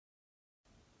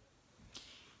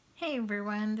Hey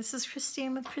everyone, this is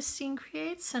Christine with Christine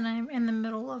Creates, and I'm in the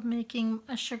middle of making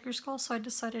a sugar skull, so I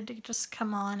decided to just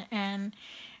come on and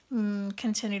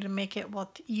continue to make it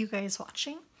with you guys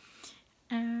watching.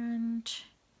 And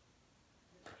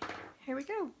here we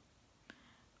go.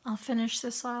 I'll finish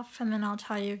this off and then I'll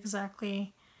tell you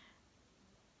exactly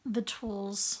the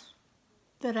tools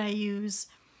that I use.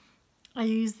 I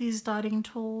use these dotting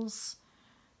tools.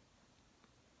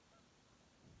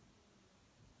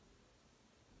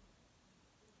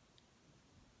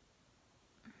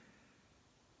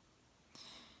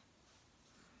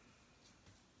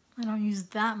 I don't use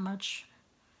that much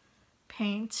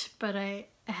paint, but I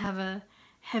have a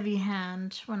heavy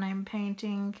hand when I'm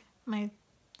painting my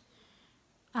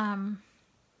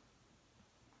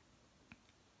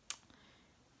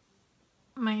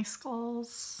my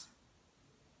skulls.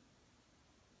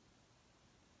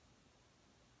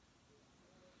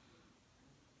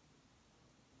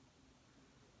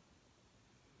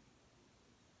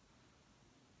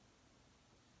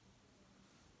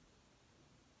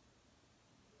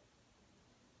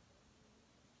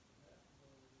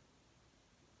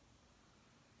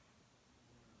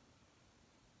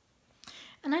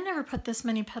 And I never put this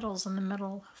many petals in the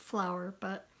middle flower,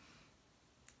 but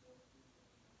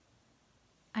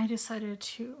I decided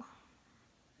to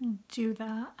do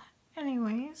that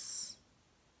anyways.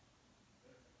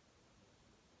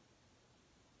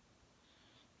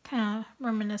 Kind of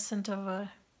reminiscent of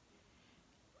a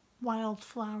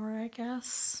wildflower, I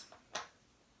guess.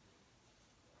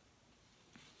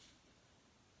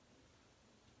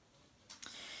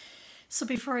 So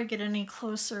before I get any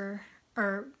closer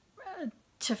or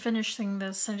to finishing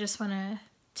this, I just want to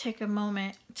take a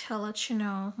moment to let you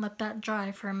know, let that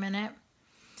dry for a minute,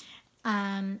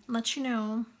 and let you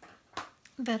know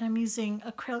that I'm using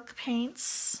acrylic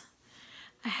paints.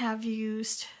 I have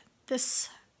used this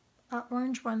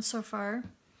orange one so far,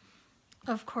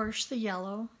 of course the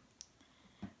yellow.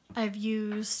 I've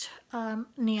used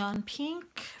neon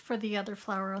pink for the other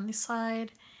flower on the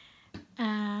side,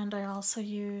 and I also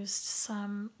used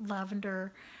some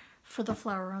lavender for the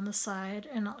flower on the side,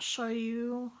 and I'll show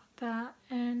you that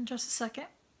in just a second.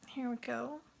 Here we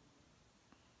go.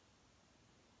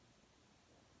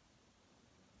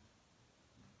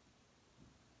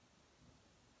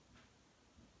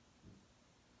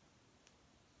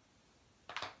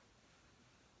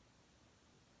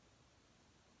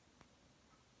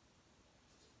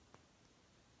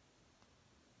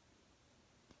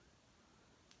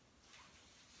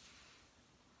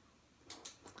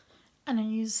 And I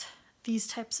use these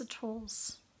types of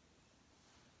tools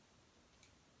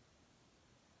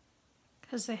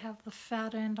because they have the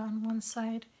fat end on one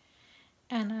side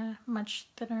and a much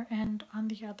thinner end on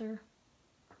the other.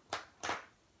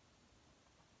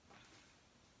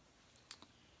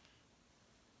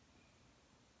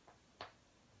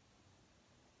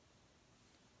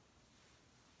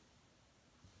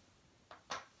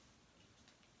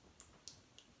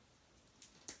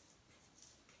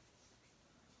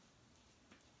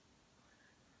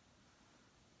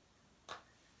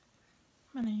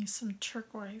 I'm going to use some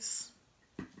turquoise.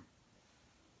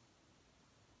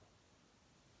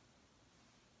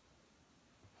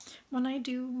 When I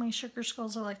do my sugar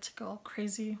skulls, I like to go all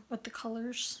crazy with the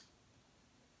colors.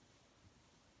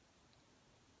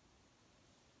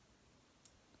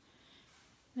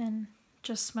 Then,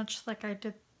 just much like I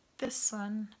did this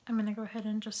one, I'm going to go ahead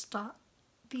and just dot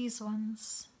these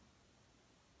ones.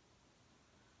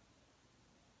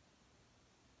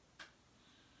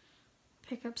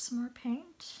 Pick up some more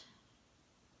paint.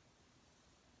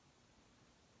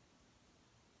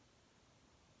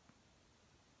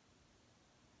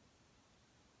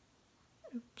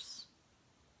 Oops.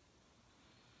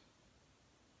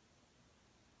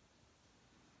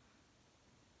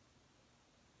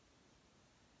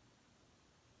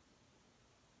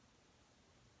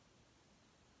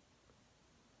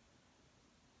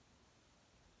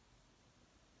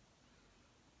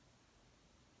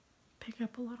 Pick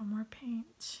up a little more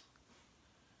paint.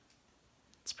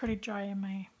 It's pretty dry in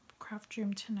my craft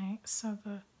room tonight, so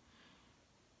the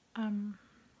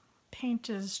paint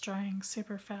is drying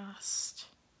super fast.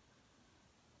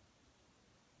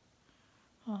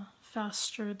 Well,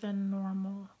 faster than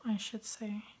normal, I should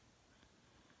say.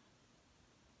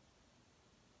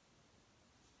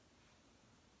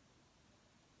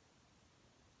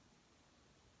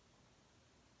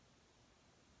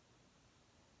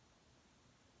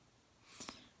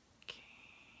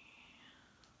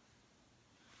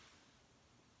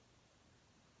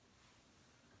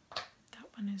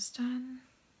 One is done.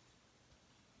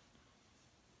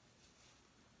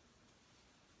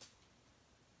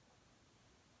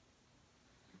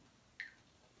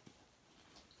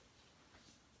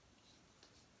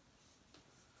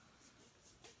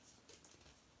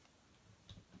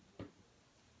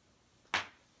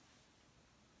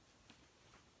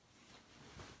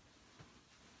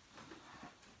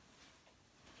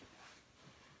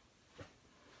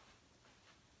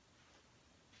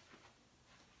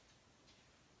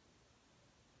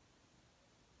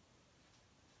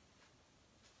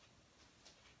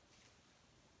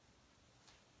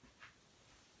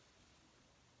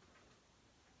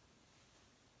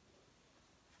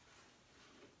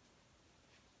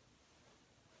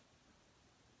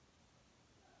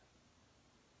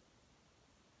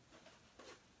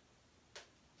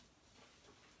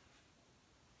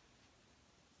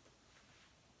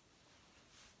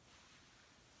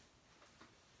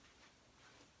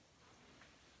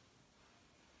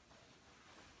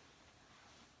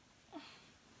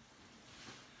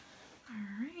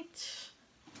 paint.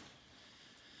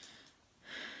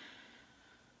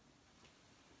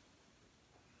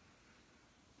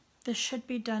 This should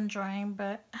be done drying,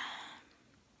 but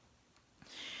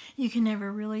you can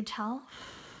never really tell.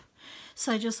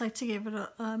 So I just like to give it a,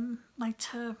 like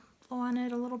to blow on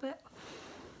it a little bit.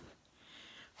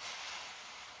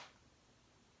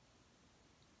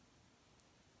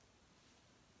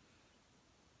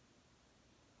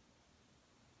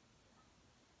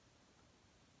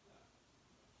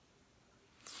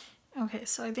 Okay,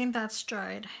 so I think that's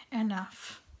dried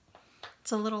enough.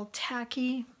 It's a little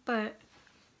tacky, but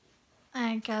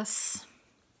I guess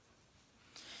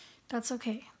that's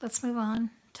okay. Let's move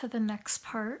on to the next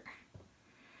part.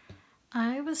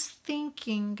 I was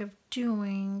thinking of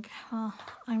doing, well,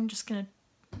 I'm just gonna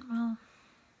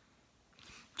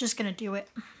do it.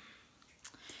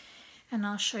 And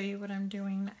I'll show you what I'm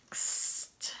doing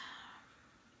next.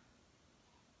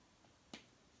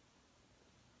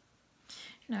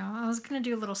 No, I was gonna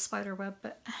do a little spider web,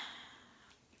 but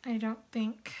I don't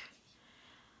think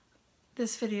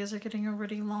these videos are getting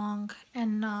already long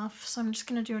enough. So I'm just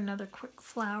gonna do another quick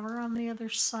flower on the other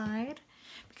side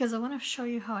because I want to show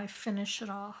you how I finish it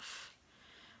off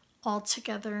all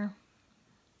together.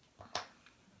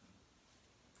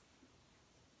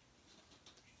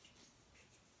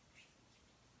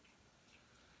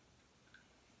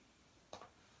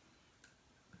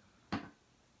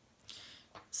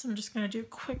 So I'm just going to do a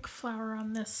quick flower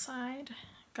on this side.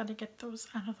 Got to get those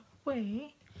out of the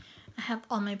way. I have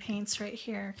all my paints right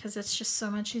here because it's just so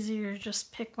much easier to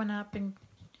just pick one up and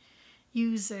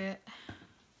use it.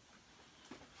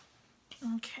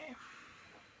 Okay.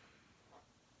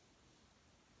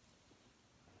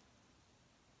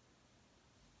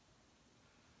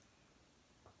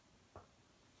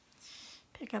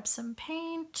 Pick up some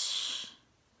paint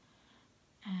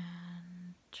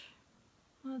and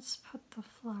let's put the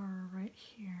flower right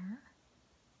here.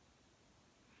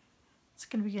 It's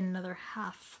going to be another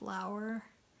half flower.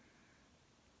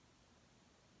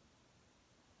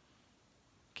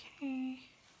 Okay.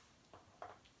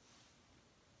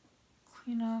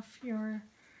 Clean off your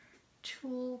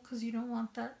tool because you don't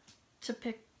want that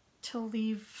to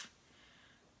leave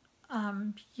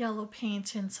yellow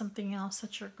paint in something else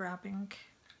that you're grabbing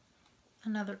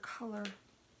another color.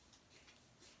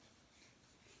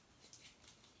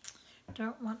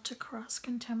 Don't want to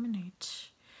cross-contaminate.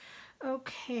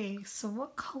 Okay, so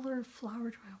what color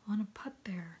flower do I want to put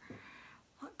there?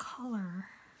 What color?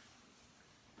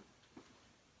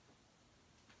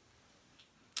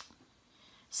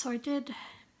 So I did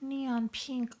neon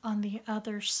pink on the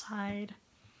other side.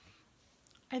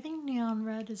 I think neon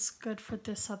red is good for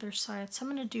this other side, so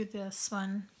I'm going to do this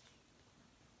one.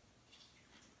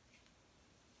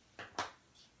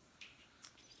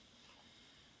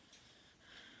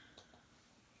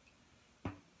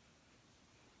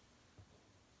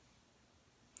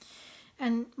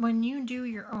 And when you do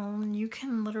your own, you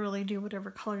can literally do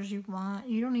whatever colors you want.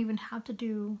 You don't even have to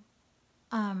do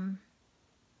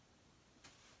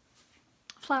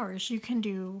flowers. You can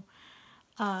do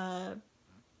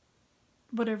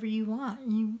whatever you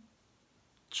want.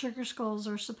 Sugar skulls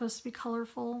are supposed to be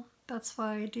colorful. That's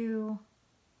why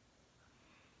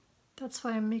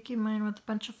I'm making mine with a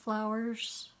bunch of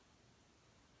flowers.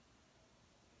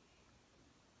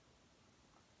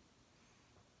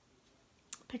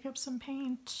 Pick up some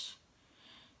paint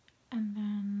and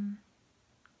then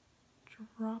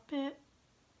drop it.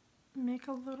 Make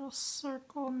a little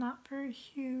circle, not very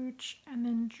huge, and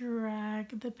then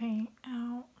drag the paint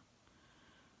out.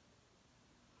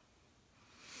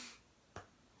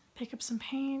 Pick up some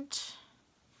paint.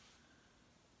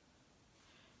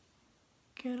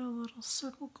 Get a little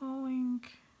circle going.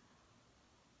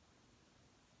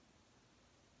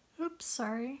 Oops,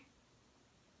 sorry.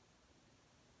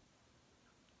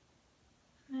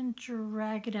 And then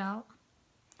drag it out.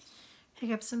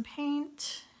 Pick up some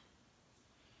paint.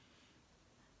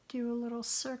 Do a little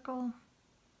circle.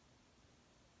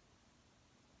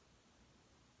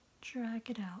 Drag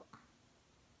it out.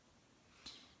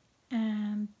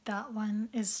 And that one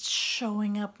is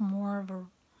showing up more of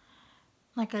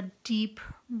like a deep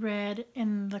red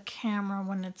in the camera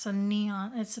when it's a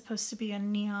neon. It's supposed to be a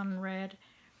neon red.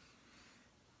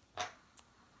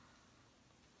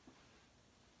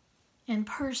 In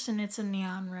person it's a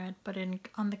neon red, but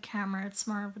on the camera it's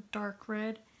more of a dark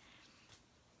red.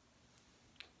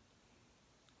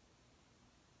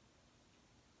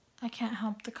 I can't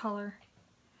help the color,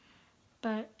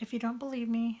 but if you don't believe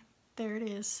me, there it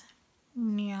is,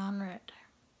 neon red.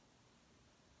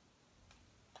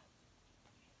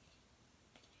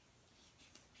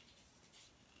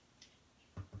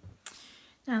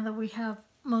 Now that we have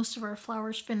most of our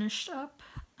flowers finished up,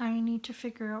 I need to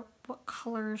figure out what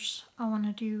colors I want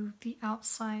to do the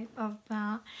outside of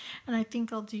that. And I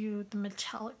think I'll do the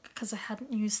metallic because I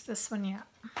hadn't used this one yet.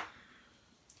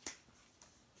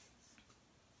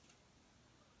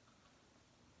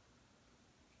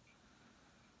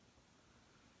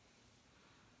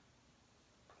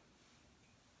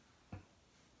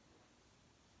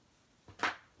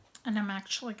 And I'm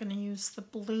actually going to use the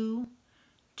blue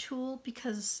tool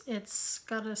because it's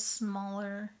got a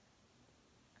smaller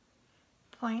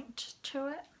point to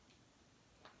it.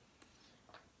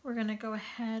 We're going to go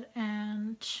ahead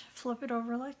and flip it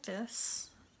over like this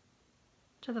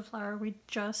to the flower we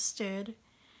just did,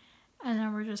 and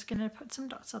then we're just going to put some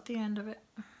dots at the end of it.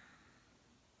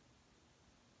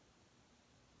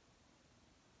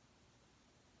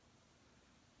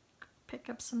 Pick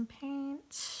up some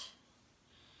paint,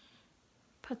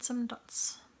 put some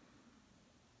dots.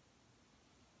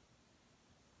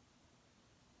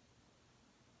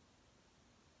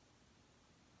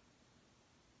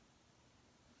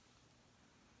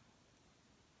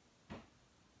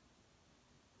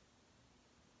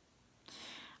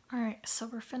 Alright, so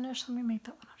we're finished. Let me make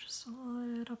that one just a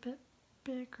little bit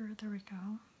bigger. There we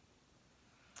go.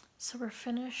 So we're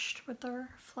finished with our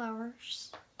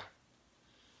flowers.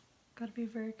 Gotta be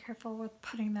very careful with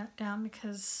putting that down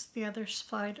because the other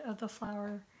side of the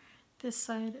flower, this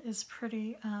side is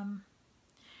pretty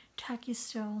tacky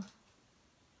still.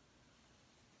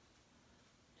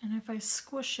 And if I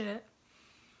squish it,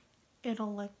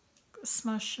 it'll like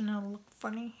smush and it'll look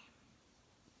funny.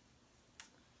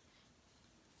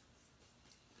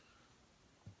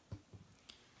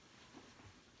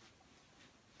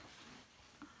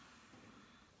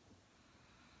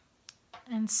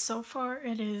 And so far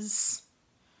it is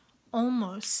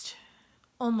almost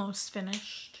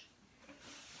finished.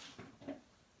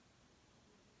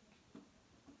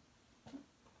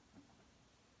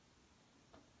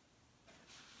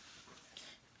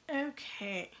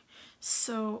 Okay,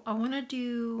 so I want to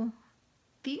do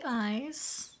the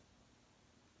eyes,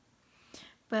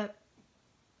 but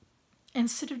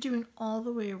instead of doing all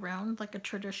the way around like a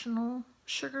traditional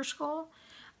sugar skull,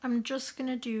 I'm just going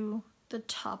to do the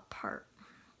top part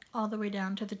all the way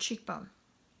down to the cheekbone.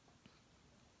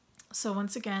 So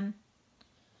once again,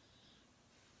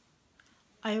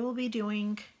 I will be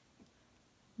doing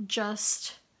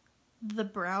just the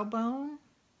brow bone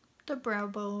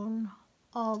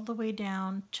all the way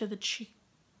down to the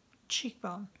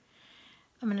cheekbone.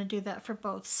 I'm going to do that for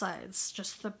both sides,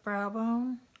 just the brow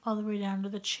bone all the way down to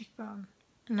the cheekbone.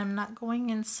 And I'm not going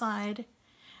inside,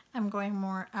 I'm going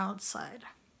more outside.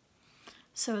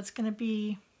 So it's going to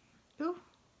be, ooh,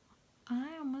 I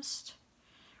almost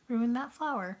ruined that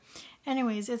flower.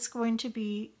 Anyways, it's going to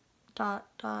be dot,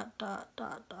 dot, dot,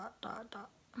 dot, dot, dot, dot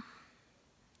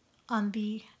on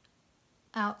the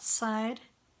outside,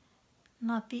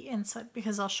 not the inside,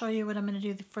 because I'll show you what I'm going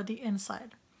to do for the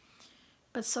inside.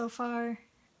 But so far,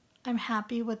 I'm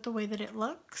happy with the way that it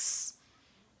looks.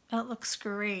 It looks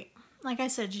great. Like I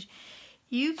said,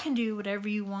 you can do whatever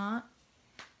you want.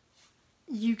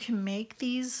 You can make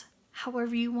these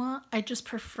however you want. I just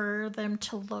prefer them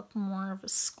to look more of a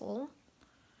skull.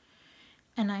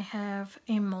 And I have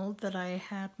a mold that I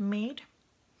had made.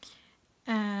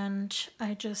 And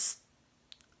I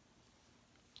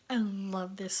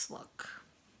love this look.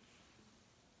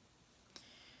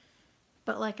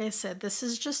 But like I said, this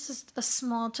is just a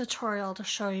small tutorial to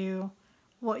show you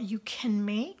what you can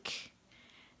make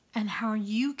and how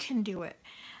you can do it.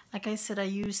 Like I said, I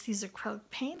use these acrylic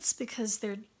paints because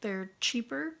they're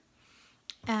cheaper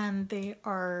and they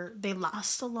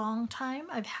last a long time.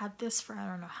 I've had this for I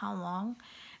don't know how long,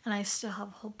 and I still have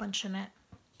a whole bunch in it.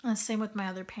 And the same with my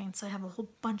other paints. I have a whole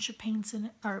bunch of paints in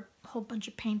it, or a whole bunch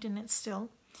of paint in it still.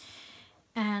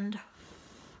 And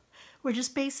we're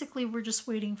just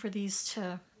waiting for these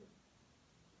to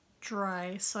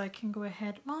dry so I can go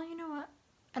ahead. Well, you know what?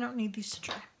 I don't need these to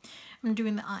dry. I'm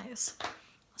doing the eyes.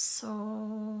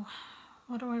 So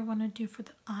what do I want to do for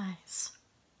the eyes?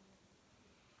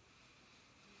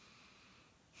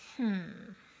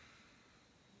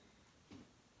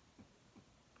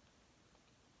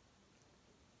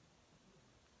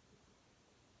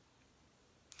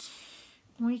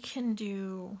 We can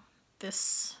do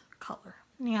this color.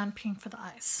 Neon pink for the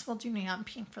eyes. We'll do neon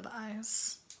pink for the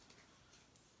eyes.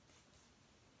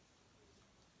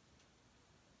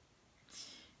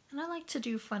 And I like to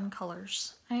do fun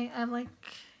colors. I like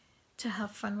to have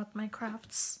fun with my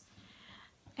crafts.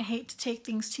 I hate to take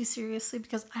things too seriously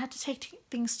because I have to take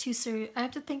things too serious. I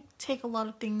have to take a lot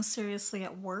of things seriously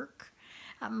at work,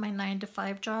 at my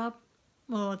 9-to-5 job.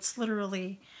 Well, it's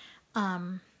literally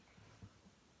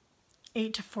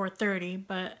 8 to 4:30,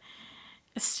 but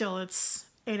still it's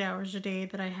 8 hours a day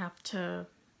that I have to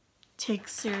take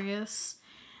serious,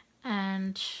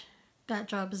 and that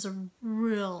job is a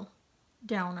real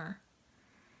downer.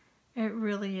 It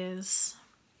really is.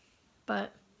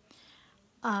 But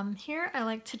here I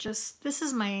like to just, this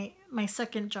is my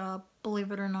second job,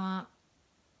 believe it or not,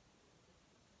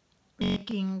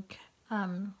 making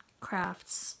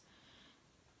crafts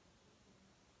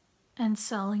and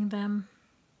selling them.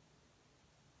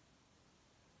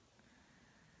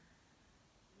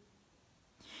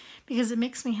 Because it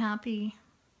makes me happy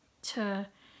to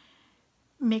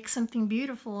make something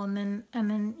beautiful and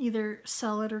then either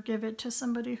sell it or give it to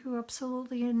somebody who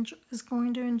absolutely is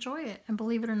going to enjoy it. And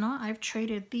believe it or not, I've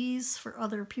traded these for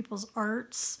other people's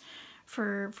arts,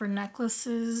 for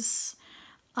necklaces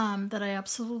that I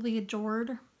absolutely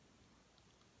adored.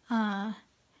 And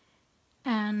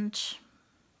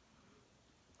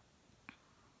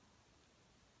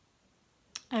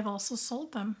I've also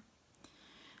sold them.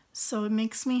 So it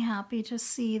makes me happy to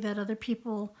see that other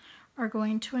people are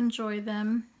going to enjoy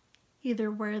them,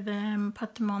 either wear them,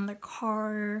 put them on their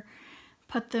car,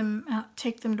 put them out,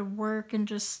 take them to work, and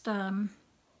just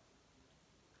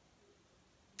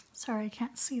sorry, I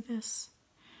can't see this,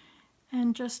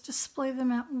 and just display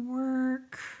them at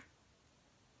work.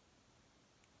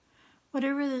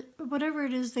 Whatever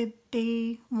it is that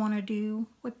they want to do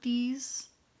with these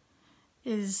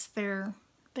is their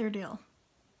deal.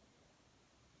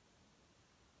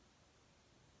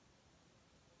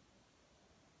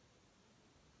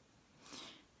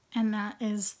 And that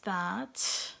is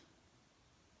that.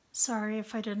 Sorry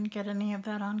if I didn't get any of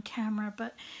that on camera,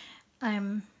 but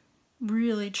I'm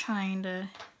really trying to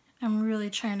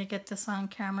get this on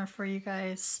camera for you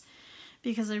guys,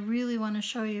 because I really want to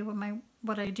show you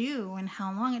what I do and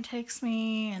how long it takes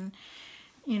me. And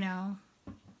you know,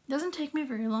 it doesn't take me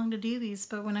very long to do these,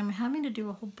 but when I'm having to do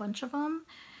a whole bunch of them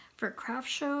for a craft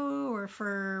show or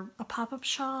for a pop-up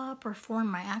shop or for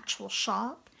my actual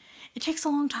shop, it takes a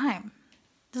long time.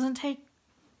 It doesn't take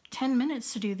 10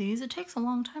 minutes to do these. It takes a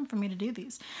long time for me to do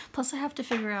these. Plus I have to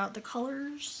figure out the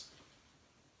colors.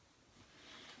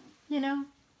 You know,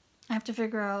 I have to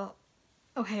figure out,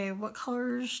 okay, what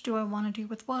colors do I want to do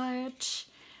with what?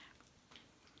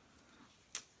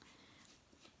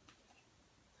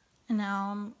 And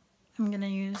now I'm going to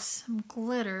use some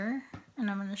glitter, and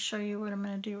I'm going to show you what I'm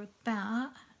going to do with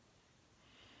that.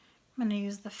 I'm going to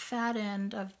use the fat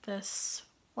end of this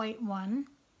white one.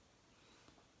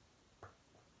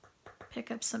 Pick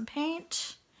up some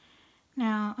paint.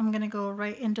 Now I'm going to go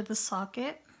right into the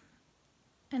socket,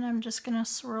 and I'm just going to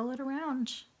swirl it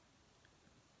around.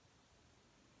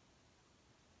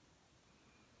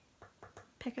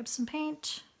 Pick up some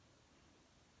paint,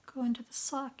 go into the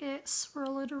socket,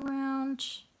 swirl it around,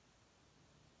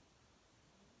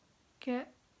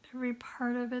 get every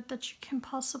part of it that you can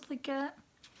possibly get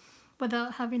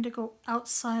without having to go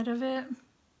outside of it.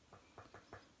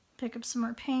 Pick up some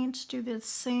more paint, do the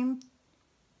same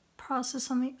process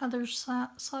on the other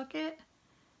socket.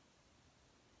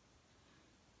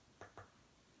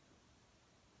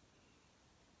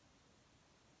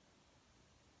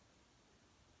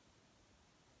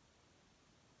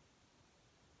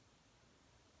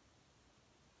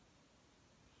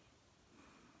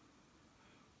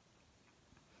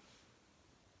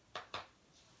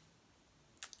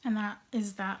 And that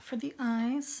is that for the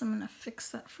eyes. I'm going to fix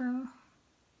that for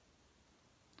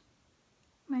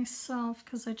myself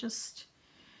because I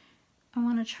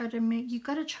want to try to make, you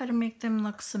got to try to make them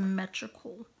look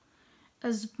symmetrical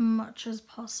as much as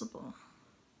possible.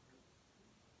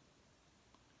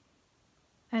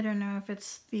 I don't know if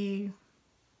it's the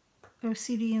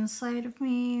OCD inside of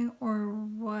me or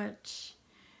what,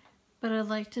 but I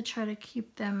like to try to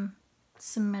keep them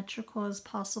symmetrical as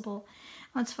possible.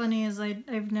 What's funny is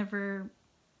I've never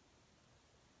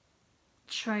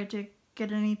tried to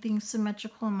get anything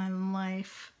symmetrical in my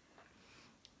life,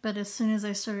 but as soon as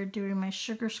I started doing my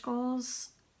sugar skulls,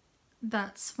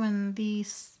 that's when the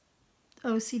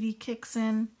OCD kicks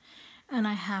in, and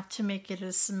I have to make it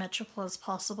as symmetrical as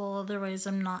possible, otherwise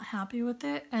I'm not happy with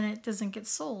it and it doesn't get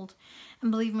sold. And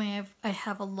believe me, I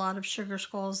have a lot of sugar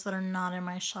skulls that are not in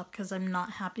my shop because I'm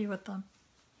not happy with them.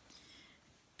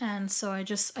 And so I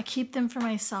keep them for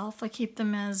myself. I keep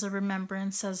them as a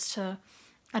remembrance as to,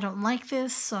 I don't like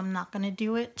this, so I'm not going to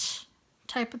do it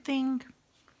type of thing.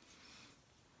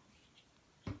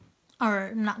 Or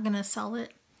I'm not going to sell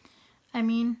it, I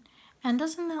mean. And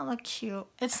doesn't that look cute?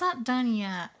 It's not done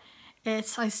yet. I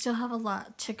still have a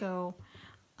lot to go.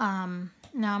 Now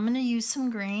I'm going to use some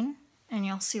green, and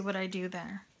you'll see what I do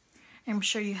there. I'm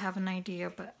sure you have an idea,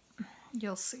 but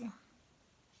you'll see.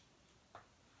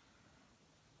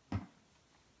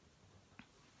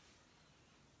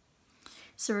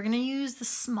 So we're going to use the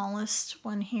smallest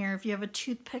one here. If you have a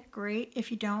toothpick, great.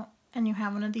 If you don't and you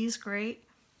have one of these, great.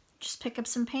 Just pick up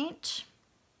some paint.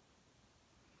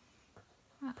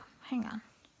 Oh, hang on.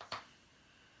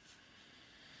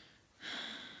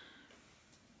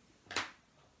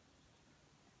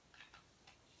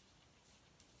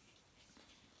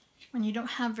 When you don't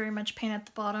have very much paint at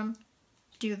the bottom,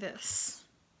 do this.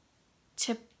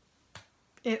 Tip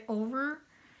it over.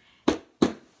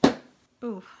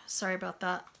 Ooh, sorry about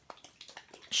that.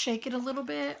 Shake it a little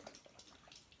bit.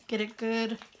 Get it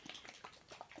good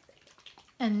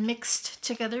and mixed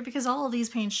together, because all of these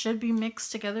paints should be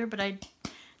mixed together, but I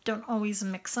don't always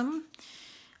mix them.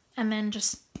 And then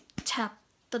just tap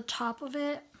the top of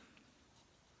it.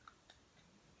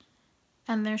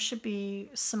 And there should be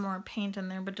some more paint in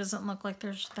there, but it doesn't look like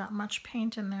there's that much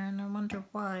paint in there, and I wonder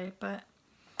why. But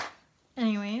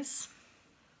anyways,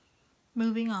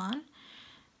 moving on.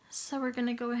 So we're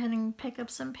gonna go ahead and pick up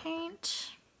some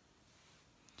paint.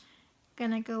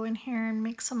 Gonna go in here and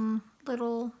make some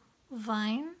little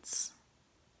vines.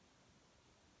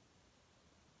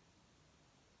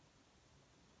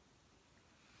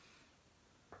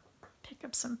 Pick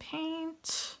up some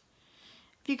paint.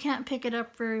 If you can't pick it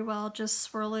up very well, just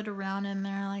swirl it around in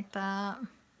there like that.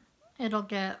 It'll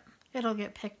get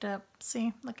picked up.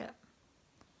 See, look at.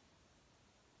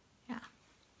 Yeah.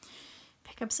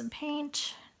 Pick up some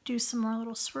paint, do some more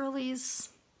little swirlies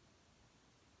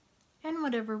in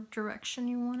whatever direction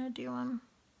you want to do them.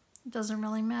 It doesn't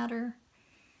really matter.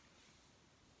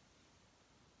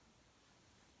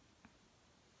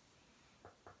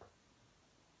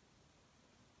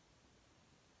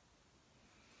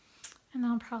 And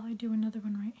I'll probably do another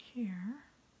one right here.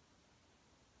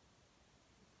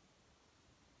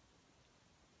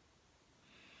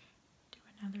 Do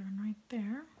another one right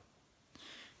there.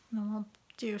 And then we'll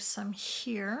do some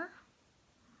here.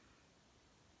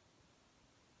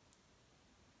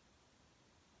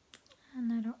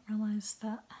 And I don't realize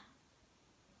that.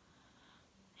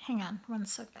 Hang on one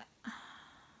second.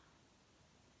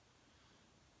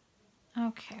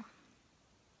 Okay.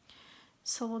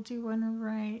 So we'll do one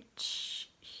right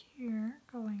here,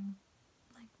 going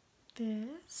like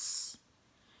this.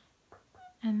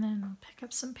 And then we'll pick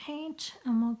up some paint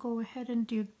and we'll go ahead and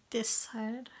do this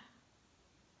side.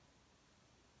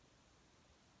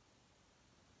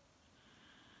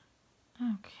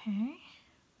 Okay.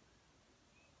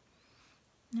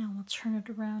 Now we'll turn it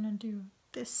around and do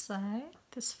this side,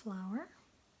 this flower.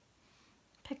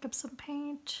 Pick up some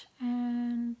paint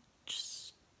and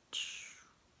just,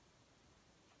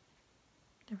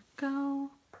 there we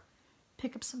go.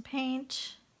 Pick up some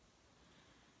paint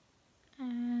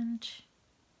and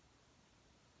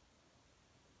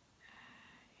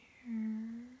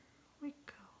here we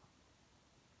go.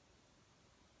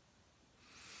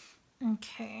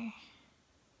 Okay.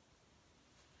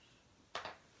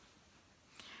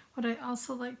 What I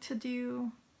also like to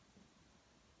do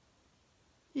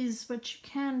is what you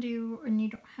can do, and you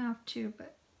don't have to,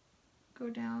 but go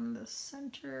down the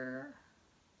center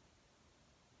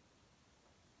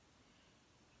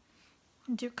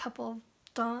and do a couple of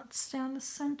dots down the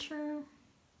center.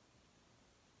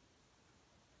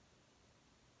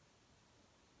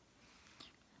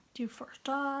 Do 4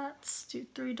 dots, do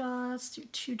 3 dots, do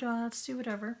 2 dots, do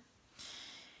whatever.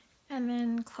 And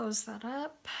then close that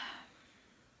up.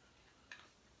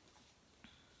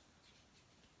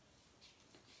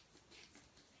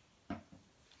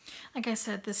 Like I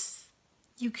said,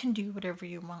 you can do whatever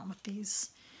you want with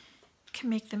these. You can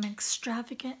make them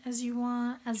extravagant as you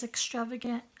want,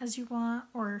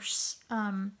 or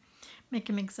make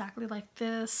them exactly like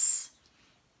this.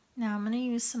 Now I'm going to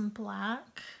use some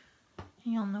black.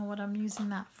 You'll know what I'm using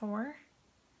that for.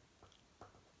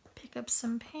 Pick up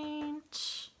some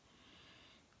paint,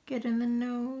 get in the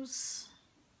nose.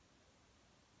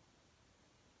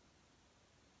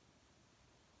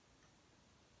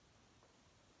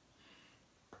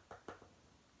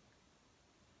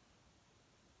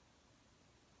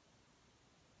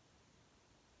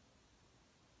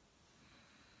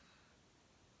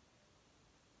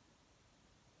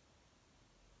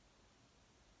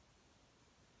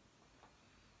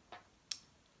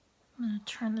 I'm going to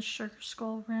turn the sugar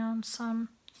skull around some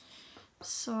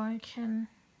so I can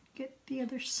get the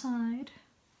other side.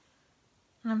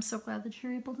 And I'm so glad that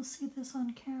you're able to see this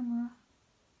on camera.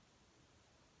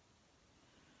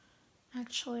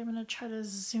 Actually, I'm going to try to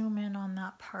zoom in on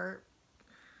that part.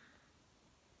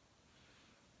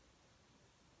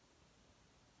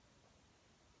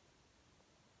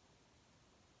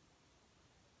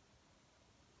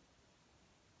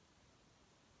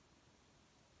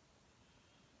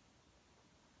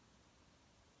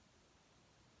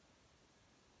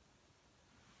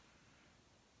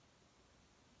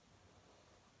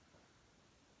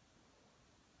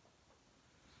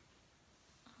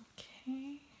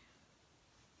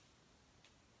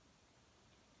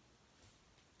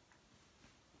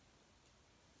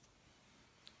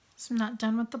 So I'm not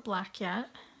done with the black yet.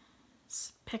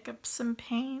 Let's pick up some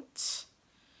paint.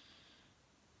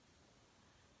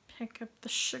 Pick up the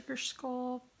sugar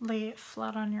skull, lay it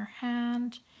flat on your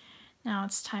hand. Now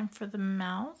it's time for the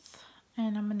mouth,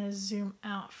 and I'm going to zoom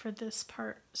out for this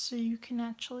part so you can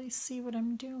actually see what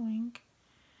I'm doing.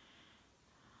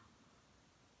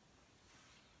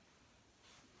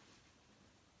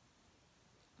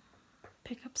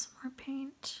 Pick up some more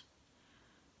paint.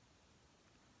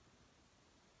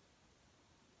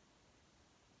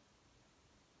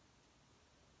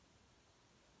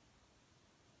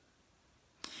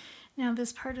 Now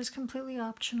this part is completely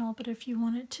optional, but if you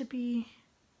want it to be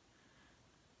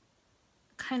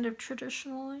kind of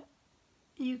traditional,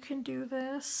 you can do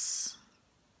this.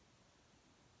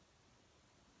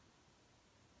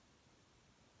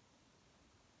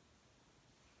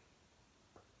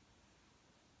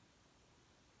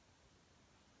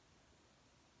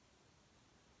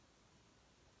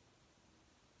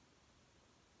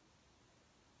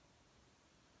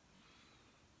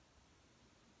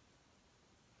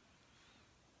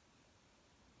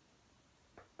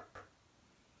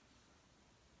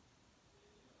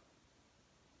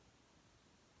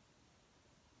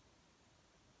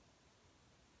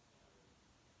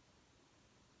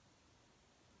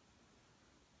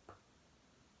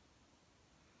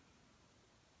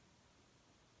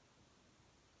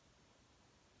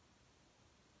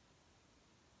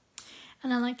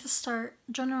 And I like to start,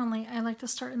 generally, I like to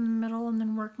start in the middle and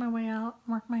then work my way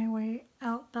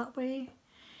out that way,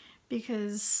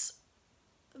 because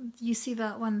you see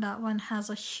that one has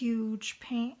a huge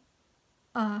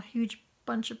huge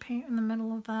bunch of paint in the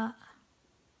middle of that.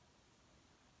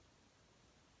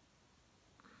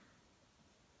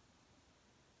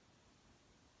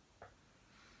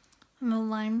 And the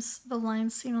lines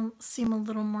seem a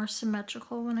little more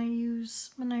symmetrical when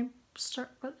I start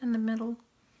in the middle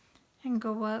and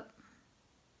go up,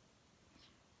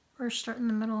 or start in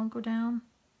the middle and go down.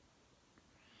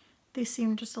 They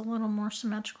seem just a little more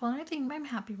symmetrical, and I think I'm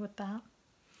happy with that.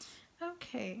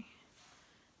 Okay,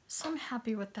 so I'm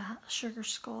happy with that sugar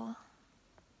skull.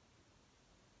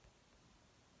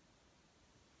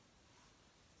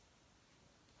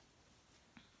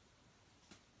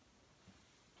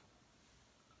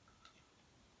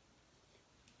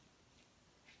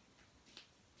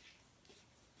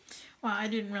 Wow, I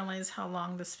didn't realize how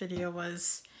long this video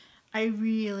was. I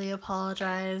really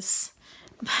apologize,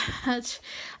 but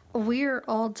we're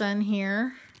all done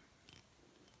here.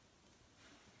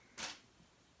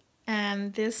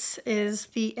 And this is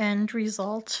the end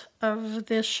result of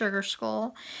this sugar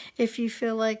skull. If you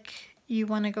feel like you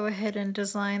want to go ahead and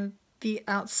design the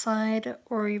outside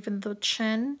or even the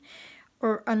chin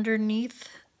or underneath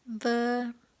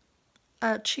the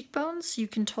cheekbones, you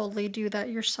can totally do that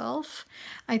yourself.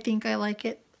 I think I like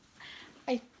it.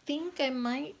 I think I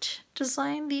might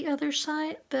design the other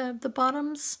side, the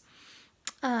bottoms.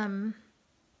 I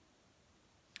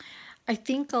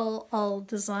think I'll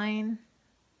design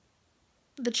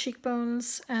the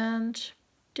cheekbones and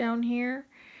down here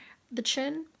the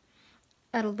chin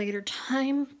at a later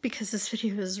time, because this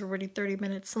video is already 30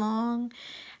 minutes long,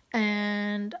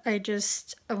 and I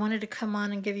wanted to come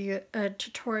on and give you a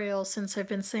tutorial, since I've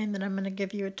been saying that I'm going to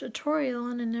give you a tutorial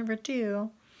and I never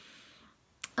do.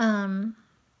 But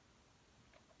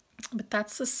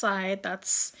that's the side.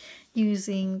 That's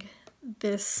using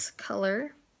this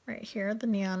color right here, the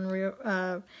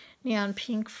neon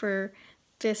pink for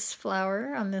this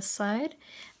flower on this side.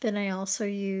 Then I also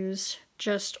used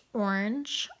just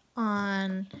orange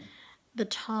on the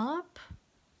top.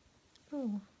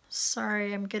 Oh,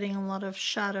 sorry, I'm getting a lot of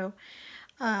shadow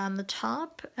on the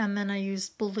top. And then I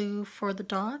used blue for the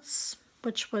dots,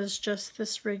 which was just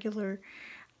this regular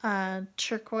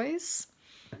turquoise.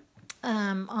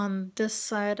 On this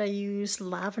side I used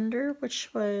lavender,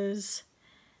 which was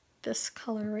this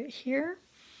color right here.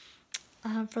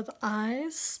 For the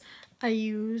eyes, I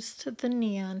used the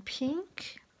neon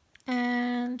pink,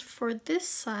 and for this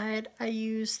side I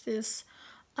used this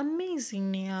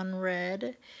amazing neon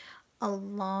red,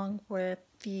 along with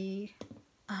the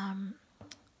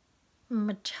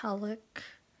metallic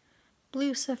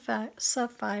blue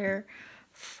sapphire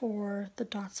for the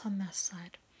dots on this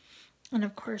side. And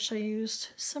of course I used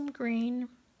some green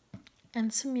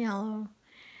and some yellow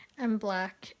and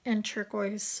black and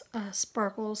turquoise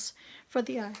sparkles for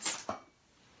the eyes.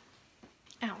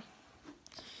 Ow.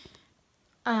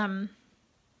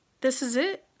 This is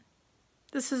it.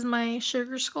 This is my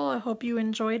sugar skull. I hope you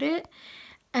enjoyed it.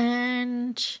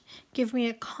 And give me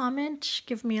a comment,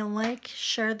 give me a like,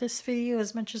 share this video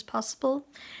as much as possible,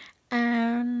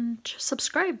 and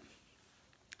subscribe.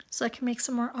 so I can make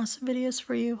some more awesome videos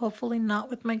for you. Hopefully not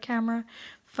with my camera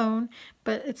phone,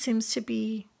 but it seems to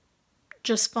be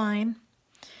just fine.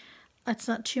 It's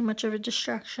not too much of a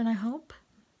distraction, I hope.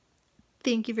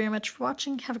 Thank you very much for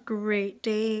watching. Have a great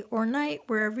day or night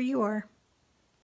wherever you are.